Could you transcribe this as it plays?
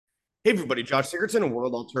Hey everybody, Josh Sigurdson,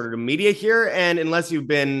 World Alternative Media here. And unless you've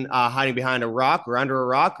been hiding behind a rock or under a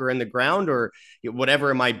rock or in the ground or whatever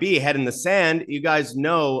it might be, head in the sand, you guys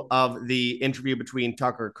know of the interview between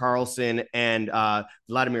Tucker Carlson and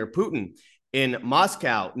Vladimir Putin in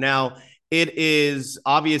Moscow. Now, it is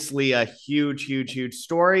obviously a huge, huge, huge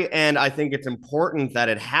story. And I think it's important that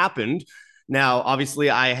it happened. Now, obviously,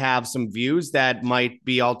 I have some views that might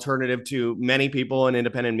be alternative to many people in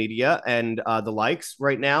independent media and the likes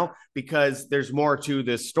right now because there's more to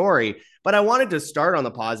this story. But I wanted to start on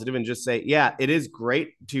the positive and just say, yeah, it is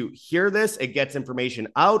great to hear this. It gets information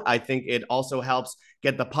out. I think it also helps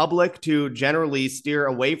get the public to generally steer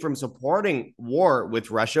away from supporting war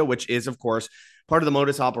with Russia, which is, of course, part of the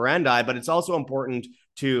modus operandi. But it's also important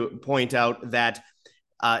to point out that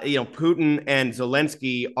Putin and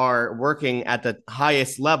Zelensky are working at the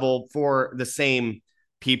highest level for the same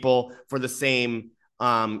people, for the same,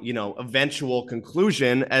 eventual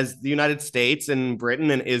conclusion as the United States and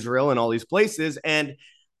Britain and Israel and all these places. And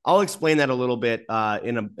I'll explain that a little bit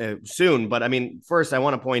soon. But I mean, first, I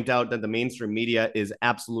want to point out that the mainstream media is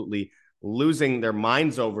absolutely losing their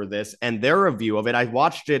minds over this and their review of it. I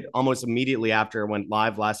watched it almost immediately after it went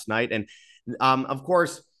live last night. And of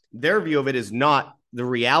course, their view of it is not the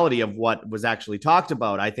reality of what was actually talked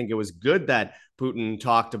about. I think it was good that Putin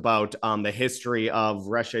talked about the history of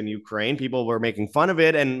Russia and Ukraine. People were making fun of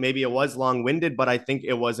it, and maybe it was long winded, but I think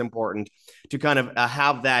it was important to kind of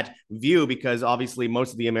have that view because obviously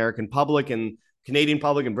most of the American public and Canadian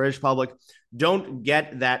public and British public don't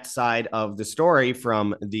get that side of the story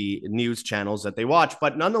from the news channels that they watch.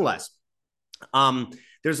 But nonetheless,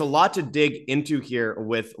 there's a lot to dig into here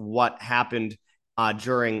with what happened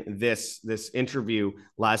during this interview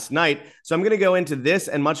last night. So I'm going to go into this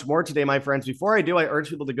and much more today, my friends. Before I do, I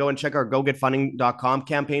urge people to go and check our gogetfunding.com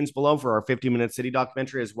campaigns below for our 15-minute city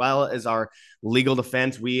documentary, as well as our legal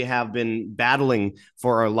defense. We have been battling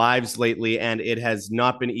for our lives lately, and it has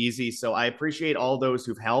not been easy. So I appreciate all those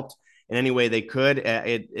who've helped in any way they could.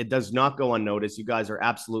 It does not go unnoticed. You guys are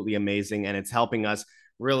absolutely amazing, and it's helping us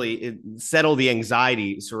really settle the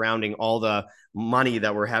anxiety surrounding all the money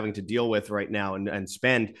that we're having to deal with right now and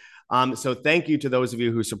spend. So thank you to those of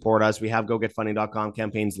you who support us. We have gogetfunding.com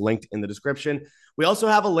campaigns linked in the description. We also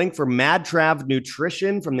have a link for Mad Trav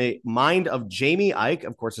Nutrition from the mind of Jamie Ike,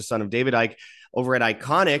 of course, the son of David Ike, over at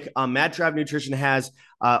Iconic. Mad Trav Nutrition has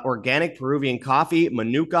organic Peruvian coffee,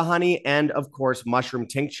 manuka honey, and of course, mushroom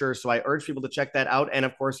tincture. So I urge people to check that out. And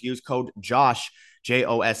of course, use code JOSH,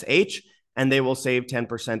 JOSH, and they will save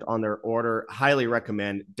 10% on their order. Highly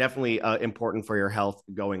recommend. Definitely important for your health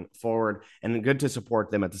going forward and good to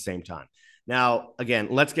support them at the same time. Now, again,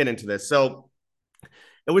 let's get into this. So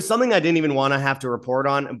it was something I didn't even want to have to report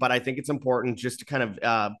on, but I think it's important just to kind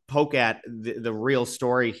of poke at the real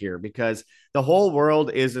story here because the whole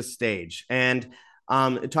world is a stage. And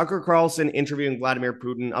Tucker Carlson interviewing Vladimir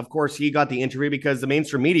Putin, of course, he got the interview because the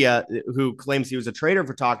mainstream media, who claims he was a traitor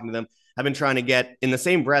for talking to them, have been trying to get in the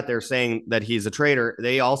same breath. They're saying that he's a traitor.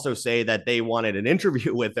 They also say that they wanted an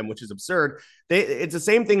interview with him, which is absurd. It's the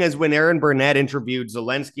same thing as when Aaron Burnett interviewed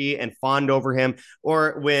Zelensky and fawned over him,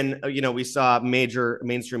 or when we saw major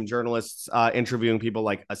mainstream journalists interviewing people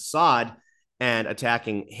like Assad and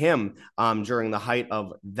attacking him during the height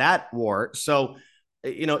of that war. So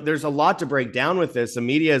there's a lot to break down with this. The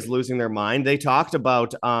media is losing their mind. They talked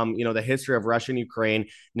about, the history of Russia and Ukraine,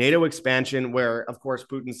 NATO expansion, where, of course,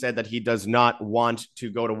 Putin said that he does not want to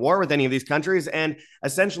go to war with any of these countries. And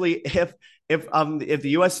essentially, if the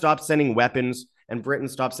U.S. stopped sending weapons and Britain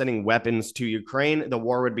stopped sending weapons to Ukraine, the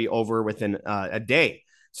war would be over within a day.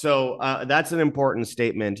 So that's an important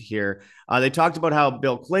statement here. They talked about how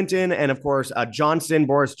Bill Clinton and, of course,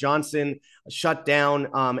 Boris Johnson, shut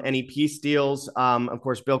down any peace deals. Of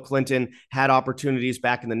course, Bill Clinton had opportunities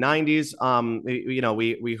back in the 90s.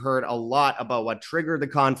 We heard a lot about what triggered the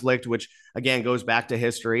conflict, which, again, goes back to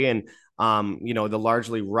history and, the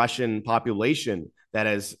largely Russian population that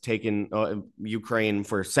has taken Ukraine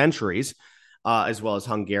for centuries. As well as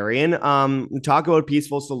Hungarian. Talk about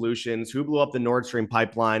peaceful solutions. Who blew up the Nord Stream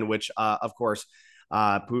pipeline, which, of course,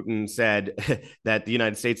 Putin said that the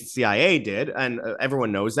United States and CIA did. And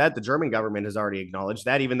everyone knows that. The German government has already acknowledged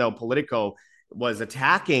that, even though Politico was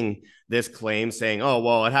attacking this claim, saying, oh,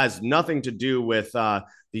 well, it has nothing to do with the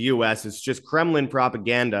U.S. It's just Kremlin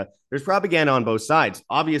propaganda. There's propaganda on both sides.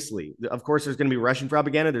 Obviously, of course, there's going to be Russian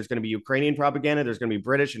propaganda. There's going to be Ukrainian propaganda. There's going to be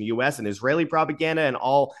British and U.S. and Israeli propaganda, and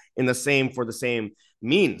all in the same for the same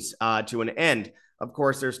means to an end. Of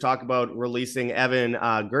course, there's talk about releasing Evan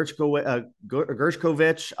Gershkovich,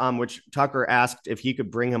 which Tucker asked if he could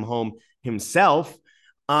bring him home himself.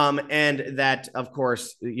 And that, of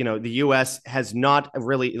course, the U.S. has not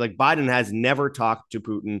really, like, Biden has never talked to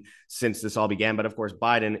Putin since this all began. But of course,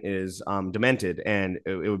 Biden is demented, and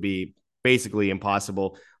it would be basically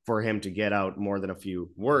impossible for him to get out more than a few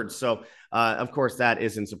words. So, of course, that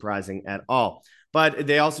isn't surprising at all. But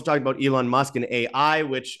they also talked about Elon Musk and AI,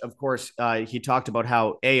 which, of course, he talked about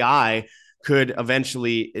how AI could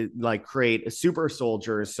eventually like create super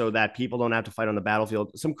soldiers so that people don't have to fight on the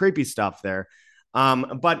battlefield. Some creepy stuff there.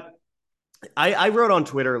 But I wrote on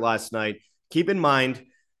Twitter last night, keep in mind,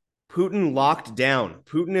 Putin locked down.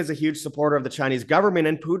 Putin is a huge supporter of the Chinese government,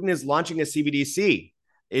 and Putin is launching a CBDC.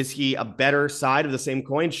 Is he a better side of the same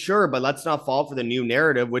coin? Sure, but let's not fall for the new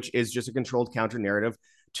narrative, which is just a controlled counter narrative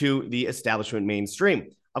to the establishment mainstream.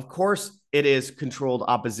 Of course, it is controlled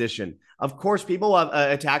opposition. Of course, people have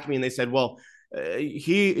attacked me and they said, well,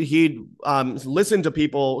 he listened to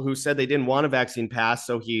people who said they didn't want a vaccine pass,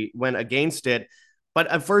 so he went against it. But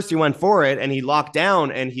at first he went for it, and he locked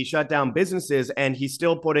down and he shut down businesses, and he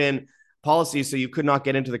still put in policies so you could not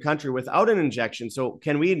get into the country without an injection. So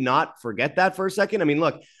can we not forget that for a second? I mean,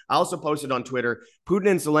 look, I also posted on Twitter, Putin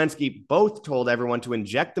and Zelensky both told everyone to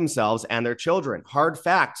inject themselves and their children. Hard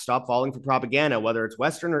fact, stop falling for propaganda, whether it's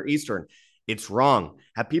Western or Eastern. It's wrong.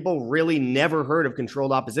 Have people really never heard of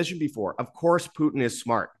controlled opposition before? Of course, Putin is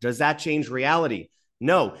smart. Does that change reality?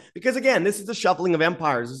 No, because again, this is the shuffling of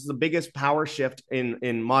empires. This is the biggest power shift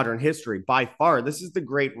in modern history by far. This is the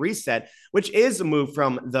Great Reset, which is a move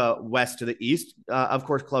from the West to the East. Of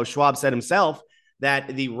course, Klaus Schwab said himself that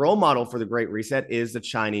the role model for the Great Reset is the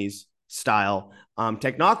Chinese style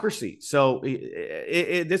technocracy. So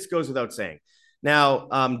this goes without saying. Now,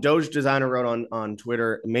 Doge Designer wrote on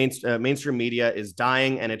Twitter, mainstream media is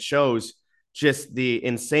dying, and it shows just the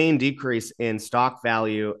insane decrease in stock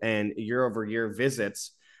value and year over year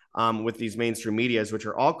visits with these mainstream medias, which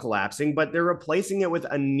are all collapsing, but they're replacing it with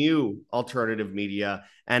a new alternative media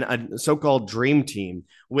and a so-called dream team,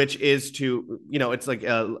 which is to, it's like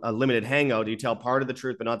a limited hangout. You tell part of the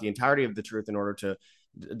truth, but not the entirety of the truth in order to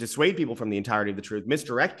dissuade people from the entirety of the truth,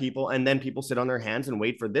 misdirect people, and then people sit on their hands and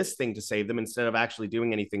wait for this thing to save them instead of actually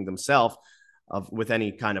doing anything themselves with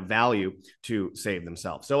any kind of value to save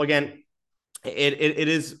themselves. So again, it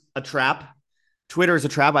is a trap. Twitter is a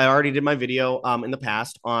trap. I already did my video in the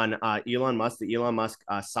past on Elon Musk, the Elon Musk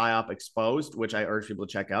PSYOP exposed, which I urge people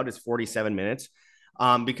to check out. It's 47 minutes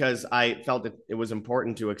because I felt that it was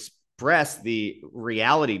important to express the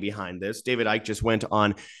reality behind this. David Icke just went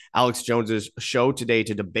on Alex Jones's show today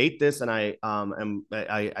to debate this, and I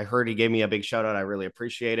heard he gave me a big shout out. I really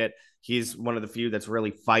appreciate it. He's one of the few that's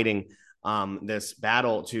really fighting this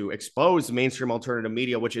battle to expose mainstream alternative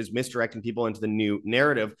media, which is misdirecting people into the new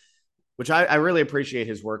narrative, which I really appreciate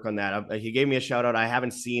his work on that. He gave me a shout out. I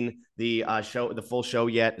haven't seen the full show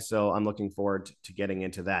yet, so I'm looking forward to getting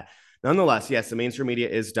into that. Nonetheless, yes, the mainstream media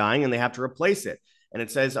is dying and they have to replace it. And it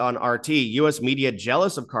says on RT, U.S. media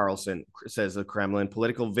jealous of Carlson, says the Kremlin,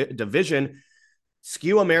 political division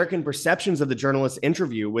skew American perceptions of the journalist's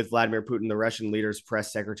interview with Vladimir Putin, the Russian leader's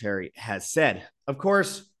press secretary has said. Of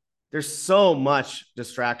course, there's so much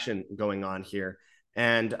distraction going on here.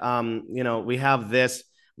 And, we have this,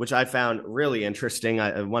 which I found really interesting.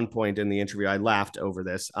 At one point in the interview, I laughed over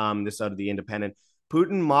this. This out of The Independent.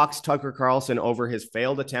 Putin mocks Tucker Carlson over his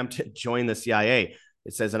failed attempt to join the CIA.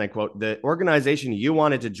 It says, and I quote, the organization you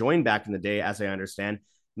wanted to join back in the day, as I understand,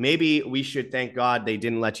 maybe we should thank God they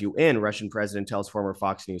didn't let you in, Russian president tells former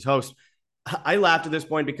Fox News host. I laughed at this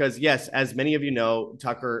point because, yes, as many of you know,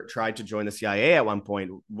 Tucker tried to join the CIA at one point,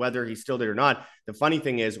 whether he still did or not. The funny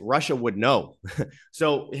thing is Russia would know.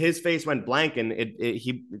 So his face went blank, and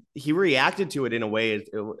he reacted to it in a way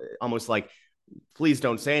almost like, please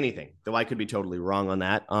don't say anything, though I could be totally wrong on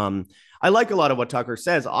that. I like a lot of what Tucker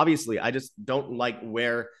says. Obviously, I just don't like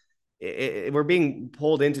where we're being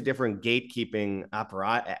pulled into different gatekeeping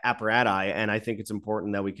apparati, and I think it's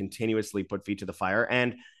important that we continuously put feet to the fire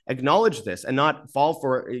and acknowledge this and not fall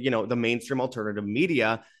for the mainstream alternative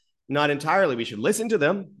media. Not entirely. We should listen to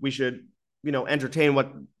them. We should entertain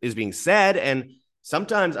what is being said. And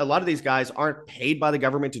sometimes a lot of these guys aren't paid by the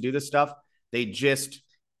government to do this stuff. They just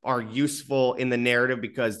are useful in the narrative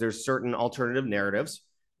because there's certain alternative narratives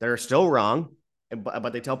that are still wrong,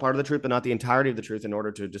 but they tell part of the truth, but not the entirety of the truth in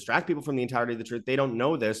order to distract people from the entirety of the truth. They don't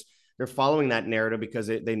know this. They're following that narrative because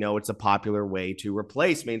they know it's a popular way to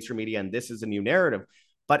replace mainstream media. And this is a new narrative,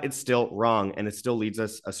 but it's still wrong and it still leads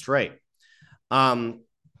us astray.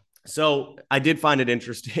 So I did find it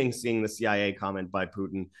interesting seeing the CIA comment by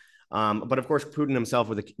Putin. But of course, Putin himself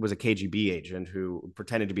was a KGB agent who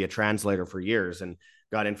pretended to be a translator for years and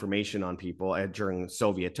got information on people during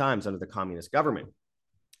Soviet times under the communist government.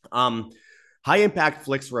 High Impact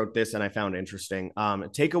Flicks wrote this, and I found interesting.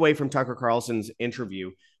 Takeaway from Tucker Carlson's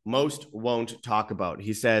interview, most won't talk about.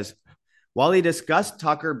 He says, while he discussed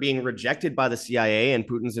Tucker being rejected by the CIA and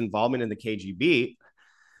Putin's involvement in the KGB,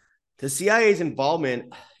 the CIA's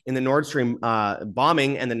involvement in the Nord Stream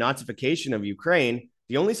bombing and the Nazification of Ukraine,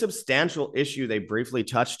 the only substantial issue they briefly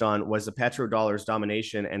touched on was the petrodollar's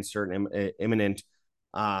domination and certain imminent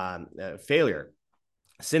failure.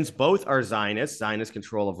 Since both are Zionist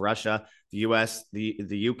control of Russia, the US,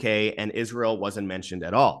 the UK, and Israel wasn't mentioned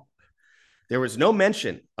at all. There was no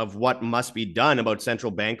mention of what must be done about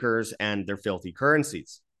central bankers and their filthy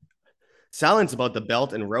currencies. Silence about the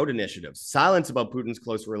Belt and Road initiatives. Silence about Putin's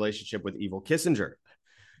close relationship with evil Kissinger.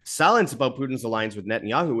 Silence about Putin's alliance with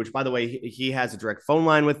Netanyahu, which, by the way, he has a direct phone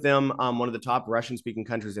line with them. One of the top Russian-speaking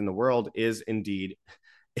countries in the world is indeed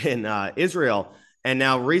in Israel. And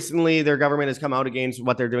now recently their government has come out against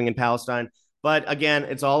what they're doing in Palestine. But again,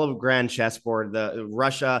 it's all a grand chessboard. The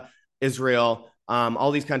Russia, Israel,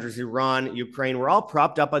 all these countries, Iran, Ukraine, were all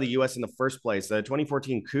propped up by the U.S. in the first place. The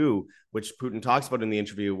 2014 coup, which Putin talks about in the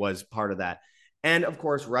interview, was part of that. And of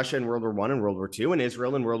course, Russia in World War I and World War II, and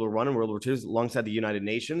Israel in World War I and World War II, alongside the United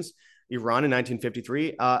Nations, Iran in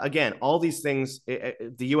 1953. Again, all these things, the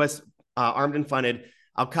U.S. Armed and funded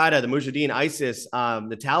Al-Qaeda, the Mujahideen, ISIS,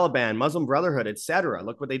 the Taliban, Muslim Brotherhood, etc.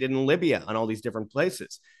 Look what they did in Libya and all these different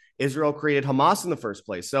places. Israel created Hamas in the first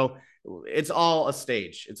place. So it's all a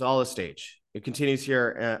stage. It's all a stage. It continues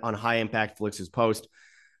here on High Impact Flicks' post.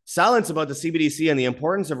 Silence about the CBDC and the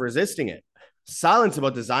importance of resisting it. Silence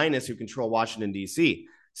about the Zionists who control Washington, D.C.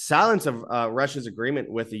 Silence of Russia's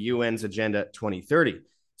agreement with the UN's Agenda 2030.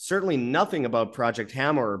 Certainly nothing about Project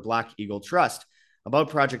Hammer or Black Eagle Trust.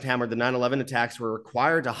 About Project Hammer, the 9/11 attacks were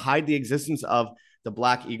required to hide the existence of the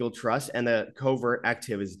Black Eagle Trust and the covert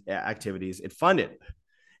activities it funded.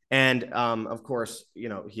 And of course,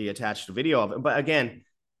 he attached a video of it. But again,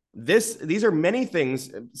 these are many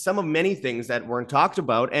things, some of many things that weren't talked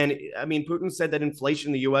about. And I mean, Putin said that inflation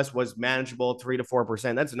in the US was manageable, 3 to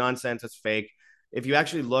 4%. That's nonsense. That's fake. If you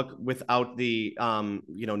actually look without the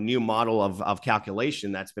new model of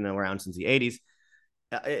calculation that's been around since the 80s,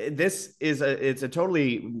 it's a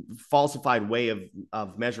totally falsified way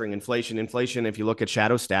of measuring inflation. Inflation, if you look at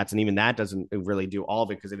shadow stats, and even that doesn't really do all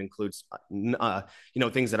of it because it includes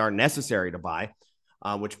things that aren't necessary to buy,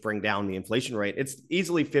 which bring down the inflation rate. It's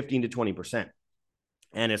easily 15 to 20%,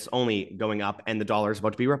 and it's only going up. And the dollar is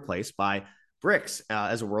about to be replaced by BRICS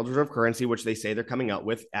as a world reserve currency, which they say they're coming out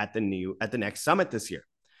with at the next summit this year,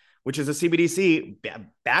 which is a CBDC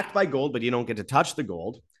backed by gold, but you don't get to touch the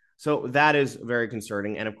gold. So that is very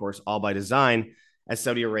concerning. And of course, all by design, as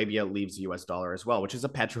Saudi Arabia leaves the US dollar as well, which is a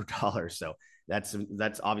petrodollar. So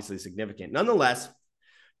that's obviously significant. Nonetheless,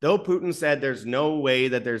 though Putin said there's no way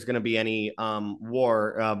that there's going to be any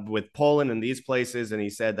war with Poland and these places, and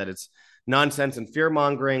he said that it's nonsense and fear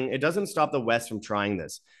mongering, it doesn't stop the West from trying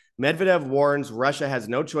this. Medvedev warns Russia has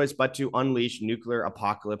no choice but to unleash nuclear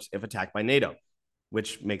apocalypse if attacked by NATO,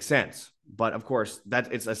 which makes sense. But of course,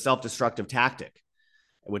 it's a self-destructive tactic,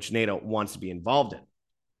 which NATO wants to be involved in.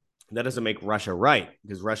 That doesn't make Russia right,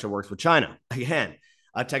 because Russia works with China. Again,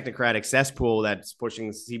 a technocratic cesspool that's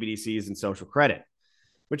pushing CBDCs and social credit,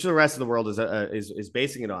 which the rest of the world is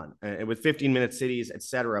basing it on, with 15-minute cities,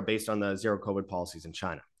 etc., based on the zero COVID policies in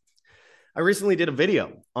China. I recently did a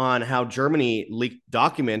video on how Germany leaked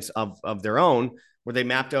documents of their own, where they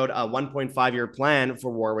mapped out a 1.5-year plan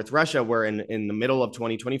for war with Russia, where in the middle of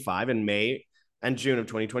 2025, in May and June of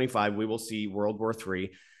 2025, we will see World War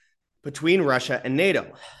III between Russia and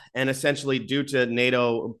NATO. And essentially, due to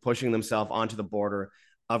NATO pushing themselves onto the border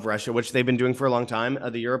of Russia, which they've been doing for a long time,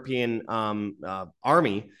 the European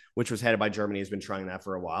army, which was headed by Germany, has been trying that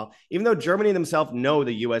for a while. Even though Germany themselves know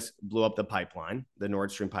the U.S. blew up the pipeline, the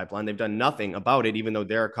Nord Stream pipeline, they've done nothing about it, even though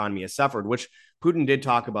their economy has suffered, which Putin did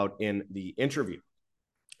talk about in the interview.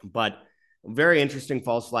 But very interesting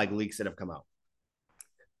false flag leaks that have come out.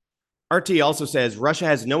 RT also says Russia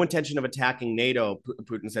has no intention of attacking NATO.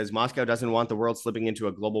 Putin says Moscow doesn't want the world slipping into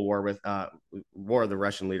a global war with war, the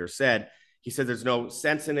Russian leader said. He said there's no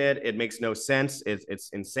sense in it. It makes no sense. It's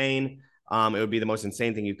insane. It would be the most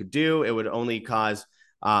insane thing you could do. It would only cause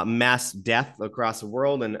mass death across the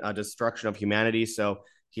world and a destruction of humanity. So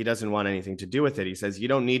he doesn't want anything to do with it. He says you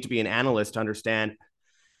don't need to be an analyst to understand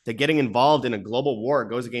that getting involved in a global war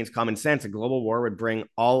goes against common sense. A global war would bring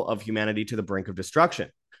all of humanity to the brink of destruction.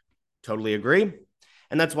 Totally agree.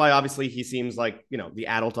 And that's why obviously he seems like, the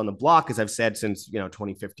adult on the block, as I've said since,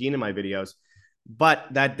 2015 in my videos. But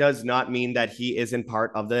that does not mean that he isn't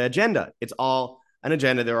part of the agenda. It's all an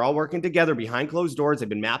agenda. They're all working together behind closed doors. They've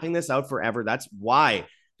been mapping this out forever. That's why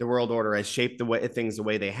the world order has shaped things the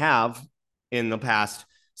way they have. in the past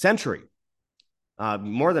century,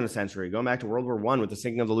 more than a century, going back to World War I with the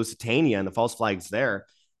sinking of the Lusitania and the false flags there,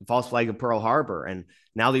 the false flag of Pearl Harbor, and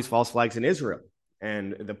now these false flags in Israel,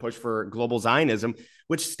 and the push for global Zionism,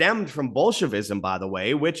 which stemmed from Bolshevism, by the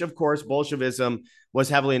way, which, of course, Bolshevism was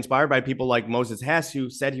heavily inspired by people like Moses Hess, who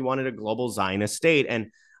said he wanted a global Zionist state,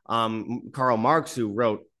 and Karl Marx, who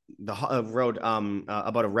wrote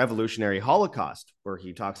about a revolutionary Holocaust, where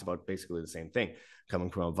he talks about basically the same thing, coming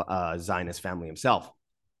from a Zionist family himself.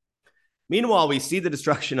 Meanwhile, we see the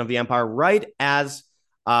destruction of the empire right as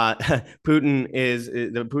the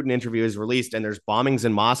Putin interview is released, and there's bombings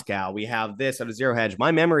in Moscow. We have this at a zero hedge.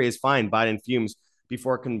 My memory is fine. Biden fumes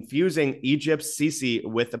before confusing Egypt's Sisi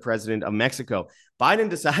with the president of Mexico. Biden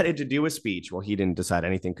decided to do a speech. Well, he didn't decide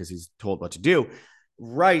anything because he's told what to do,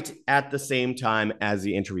 right at the same time as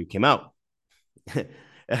the interview came out.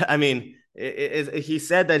 I mean, he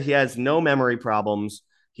said that he has no memory problems.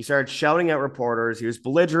 He started shouting at reporters. He was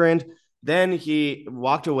belligerent. Then he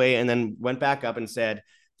walked away and then went back up and said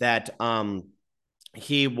that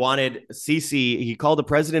he wanted Sisi. He called the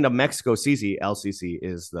president of Mexico Sisi. El-Sisi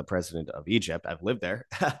is the president of Egypt. I've lived there.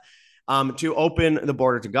 To open the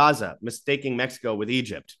border to Gaza, mistaking Mexico with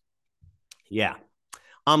Egypt. Yeah,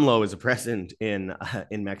 AMLO is a president in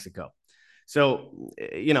Mexico. So,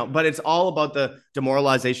 but it's all about the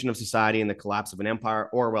demoralization of society and the collapse of an empire.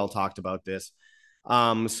 Orwell talked about this.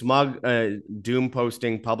 Smug doom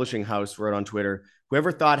posting publishing house wrote on Twitter,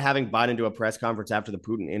 whoever thought having Biden do a press conference after the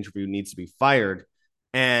Putin interview needs to be fired.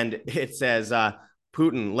 And it says,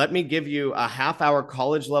 Putin, let me give you a half-hour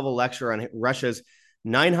college-level lecture on Russia's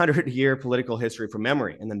 900-year political history from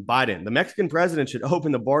memory. And then Biden, the Mexican president should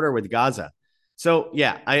open the border with Gaza. So,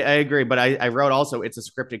 yeah, I agree. But I wrote also it's a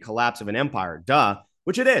scripted collapse of an empire. Duh,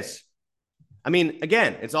 which it is. I mean,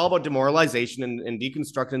 again, it's all about demoralization and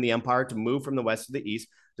deconstructing the empire to move from the west to the east,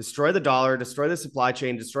 destroy the dollar, destroy the supply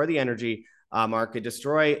chain, destroy the energy market,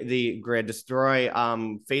 destroy the grid, destroy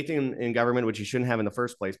faith in government, which you shouldn't have in the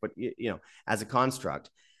first place, but, as a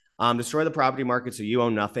construct. Destroy the property market so you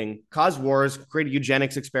own nothing, cause wars, create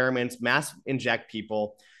eugenics experiments, mass inject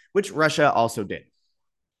people, which Russia also did,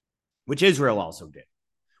 which Israel also did,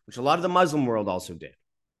 which a lot of the Muslim world also did.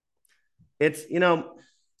 It's,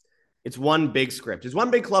 it's one big script. It's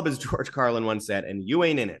one big club, as George Carlin once said, and you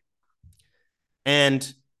ain't in it.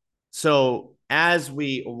 And so as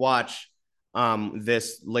we watch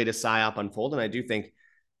this latest PSYOP unfold, and I do think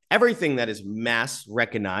everything that is mass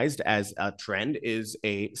recognized as a trend is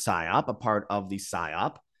a PSYOP, a part of the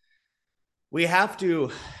PSYOP, we have to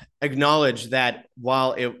acknowledge that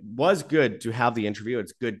while it was good to have the interview,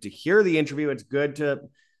 it's good to hear the interview, it's good to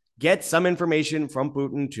get some information from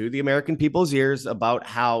Putin to the American people's ears about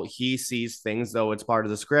how he sees things, though it's part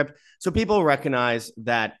of the script. So people recognize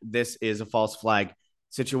that this is a false flag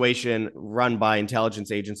situation run by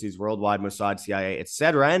intelligence agencies worldwide, Mossad, CIA,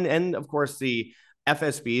 etc. And of course, the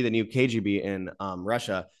FSB, the new KGB in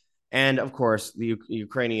Russia, and of course, the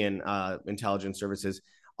Ukrainian intelligence services,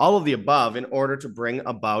 all of the above in order to bring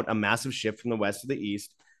about a massive shift from the west to the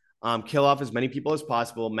east, kill off as many people as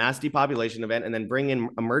possible, mass depopulation event, and then bring in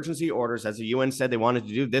emergency orders, as the UN said they wanted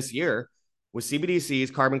to do this year, with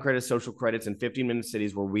CBDCs, carbon credits, social credits, and 15-minute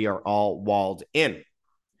cities where we are all walled in.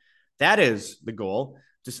 That is the goal.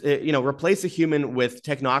 Just, replace the human with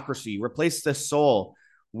technocracy, replace the soul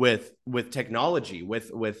with technology,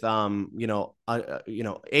 with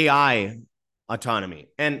AI autonomy.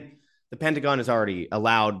 And the Pentagon has already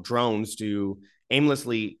allowed drones to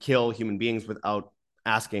aimlessly kill human beings without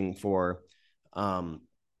asking for,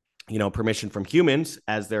 permission from humans,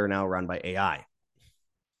 as they're now run by AI.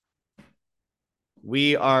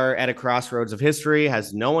 We are at a crossroads of history.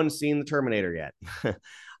 Has no one seen the Terminator yet?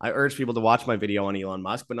 I urge people to watch my video on Elon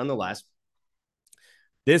Musk, but nonetheless,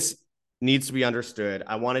 this needs to be understood.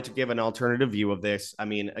 I wanted to give an alternative view of this. I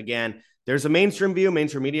mean, again, there's a mainstream view,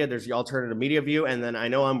 mainstream media, there's the alternative media view, and then I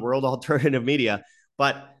know I'm world alternative media,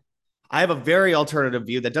 but I have a very alternative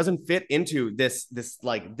view that doesn't fit into this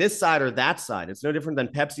side or that side. It's no different than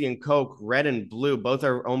Pepsi and Coke, red and blue. Both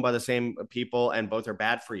are owned by the same people and both are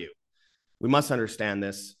bad for you. We must understand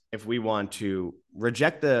this if we want to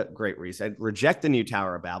reject the Great Reset, reject the new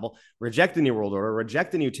Tower of Babel, reject the New World Order,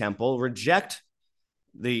 reject the new temple, reject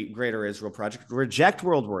the Greater Israel Project, reject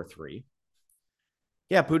World War III.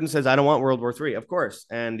 Yeah, Putin says, I don't want World War III, of course.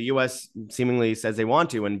 And the U.S. seemingly says they want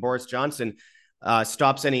to. And Boris Johnson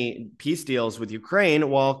stops any peace deals with Ukraine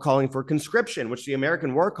while calling for conscription, which the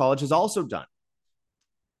American War College has also done.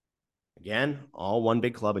 Again, all one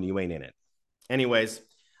big club and you ain't in it. Anyways,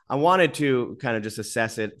 I wanted to kind of just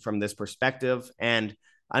assess it from this perspective. And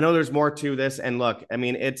I know there's more to this. And look, I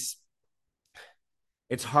mean, it's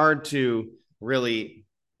hard to really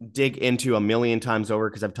dig into a million times over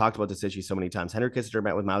because I've talked about this issue so many times. Henry Kissinger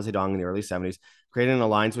met with Mao Zedong in the early 70s, created an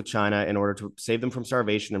alliance with China in order to save them from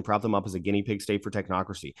starvation and prop them up as a guinea pig state for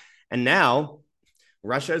technocracy. And now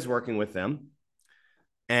Russia is working with them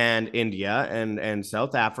and India and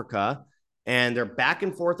South Africa, and they're back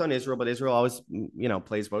and forth on Israel, but Israel always,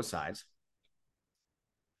 plays both sides.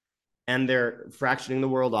 And they're fractioning the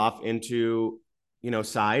world off into,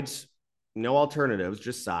 sides, no alternatives,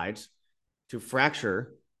 just sides to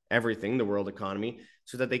fracture everything, the world economy,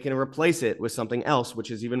 so that they can replace it with something else,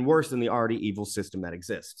 which is even worse than the already evil system that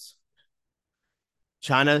exists.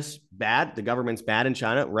 China's bad. The government's bad in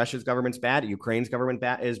China. Russia's government's bad. Ukraine's government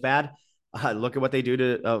is bad. Look at what they do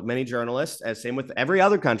to many journalists. Same with every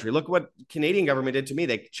other country. Look what Canadian government did to me.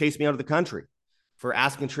 They chased me out of the country for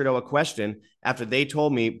asking Trudeau a question after they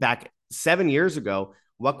told me back 7 years ago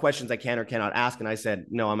what questions I can or cannot ask. And I said,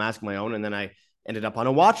 no, I'm asking my own. And then I ended up on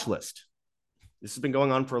a watch list. This has been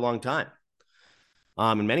going on for a long time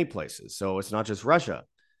in many places. So it's not just Russia.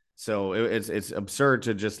 So it's absurd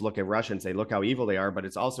to just look at Russia and say, look how evil they are. But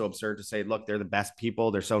it's also absurd to say, look, they're the best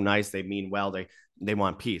people. They're so nice. They mean well. They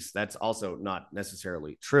want peace. That's also not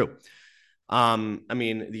necessarily true.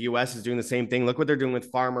 The U.S. is doing the same thing. Look what they're doing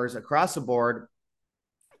with farmers across the board.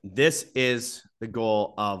 This is the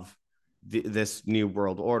goal of this new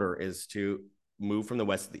world order, is to move from the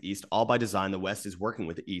West to the East, all by design. The West is working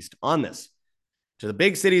with the East on this. To the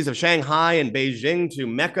big cities of Shanghai and Beijing, to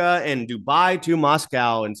Mecca and Dubai, to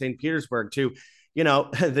Moscow and St. Petersburg, to,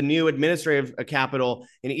 the new administrative capital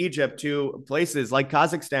in Egypt, to places like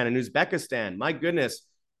Kazakhstan and Uzbekistan. My goodness,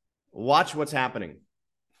 watch what's happening.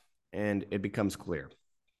 And it becomes clear.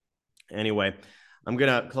 Anyway, I'm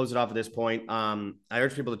going to close it off at this point. I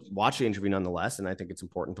urge people to watch the interview nonetheless, and I think it's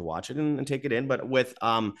important to watch it and take it in, but with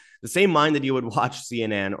the same mind that you would watch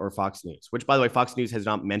CNN or Fox News, which, by the way, Fox News has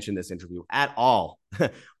not mentioned this interview at all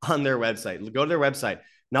on their website. Go to their website.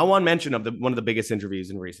 Not one mention of one of the biggest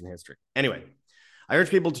interviews in recent history. Anyway, I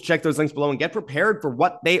urge people to check those links below and get prepared for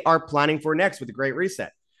what they are planning for next with the Great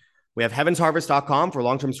Reset. We have heavensharvest.com for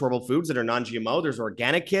long-term storable foods that are non-GMO. There's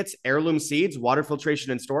organic kits, heirloom seeds, water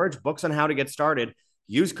filtration and storage, books on how to get started.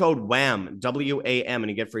 Use code WHAM, W-A-M, and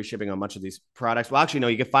you get free shipping on much of these products. Well, actually, no,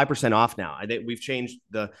 you get 5% off now. We've changed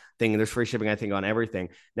the thing. There's free shipping, I think, on everything.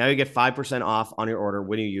 Now you get 5% off on your order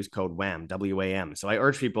when you use code WHAM, W-A-M. So I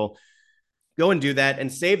urge people, go and do that and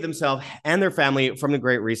save themselves and their family from the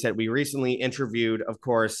Great Reset. We recently interviewed, of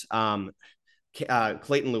course, Clayton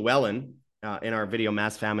Llewellyn, in our video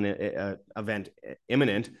Mass Famine event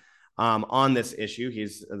imminent on this issue.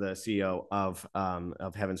 He's the CEO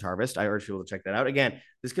of Heaven's Harvest. I urge people to check that out. Again,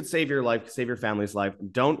 this could save your life, save your family's life.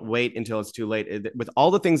 Don't wait until it's too late. With all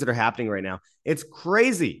the things that are happening right now, it's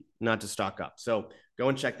crazy not to stock up. So go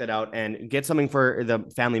and check that out and get something for the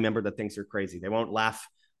family member that thinks you're crazy. They won't laugh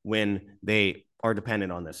when they are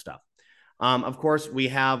dependent on this stuff. Of course, we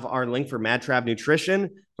have our link for Mad Trab Nutrition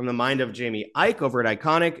from the mind of Jamie Ike over at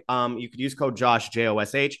Iconic. You could use code Josh,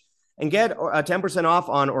 J-O-S-H, and get 10% off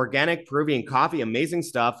on organic Peruvian coffee. Amazing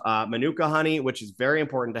stuff. Manuka honey, which is very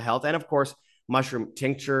important to health. And, of course, mushroom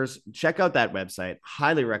tinctures. Check out that website.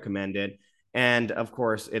 Highly recommended. And, of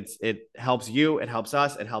course, it helps you. It helps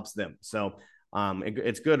us. It helps them. So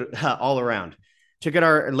it's good all around. Check out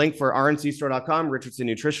our link for rncstore.com, Richardson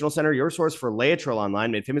Nutritional Center, your source for Laetrile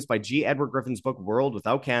online, made famous by G. Edward Griffin's book, World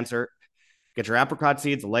Without Cancer. Get your apricot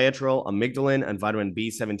seeds, Laetrile, amygdalin, and vitamin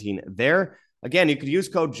B17 there. Again, you could use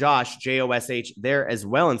code Josh, J-O-S-H, there as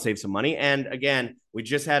well and save some money. And again, we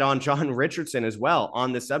just had on John Richardson as well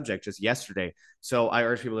on this subject just yesterday. So I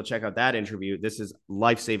urge people to check out that interview. This is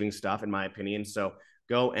life-saving stuff, in my opinion. So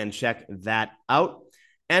go and check that out.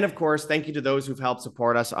 And of course, thank you to those who've helped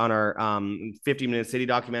support us on our 15-minute city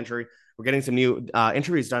documentary. We're getting some new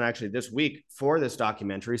interviews done actually this week for this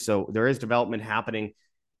documentary. So there is development happening.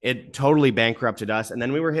 It totally bankrupted us. And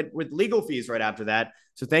then we were hit with legal fees right after that.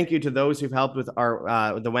 So thank you to those who've helped with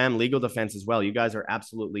our the WHAM legal defense as well. You guys are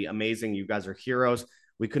absolutely amazing. You guys are heroes.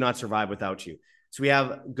 We could not survive without you. So we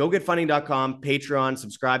have gogetfunding.com, Patreon,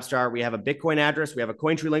 Subscribestar. We have a Bitcoin address. We have a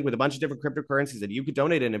Cointree link with a bunch of different cryptocurrencies that you could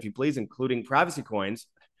donate in if you please, including privacy coins.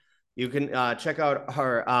 You can check out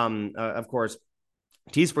our, of course,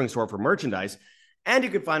 Teespring store for merchandise. And you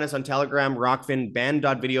can find us on Telegram, Rockfin,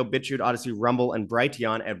 Band.video, BitChute, Odyssey, Rumble, and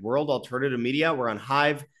Brighteon at World Alternative Media. We're on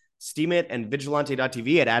Hive, Steemit, and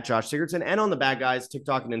Vigilante.tv at Josh Sigurdson, and on the Bad Guys,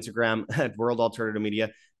 TikTok and Instagram at World Alternative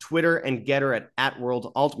Media, Twitter and Getter at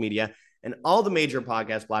World Alt Media, and all the major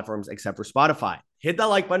podcast platforms except for Spotify. Hit that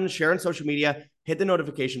like button, share on social media, hit the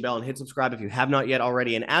notification bell, and hit subscribe if you have not yet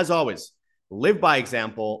already. And as always, live by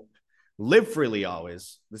example, live freely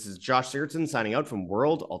always. This is Josh Sigurdson signing out from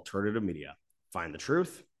World Alternative Media. find the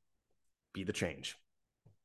truth, be the change.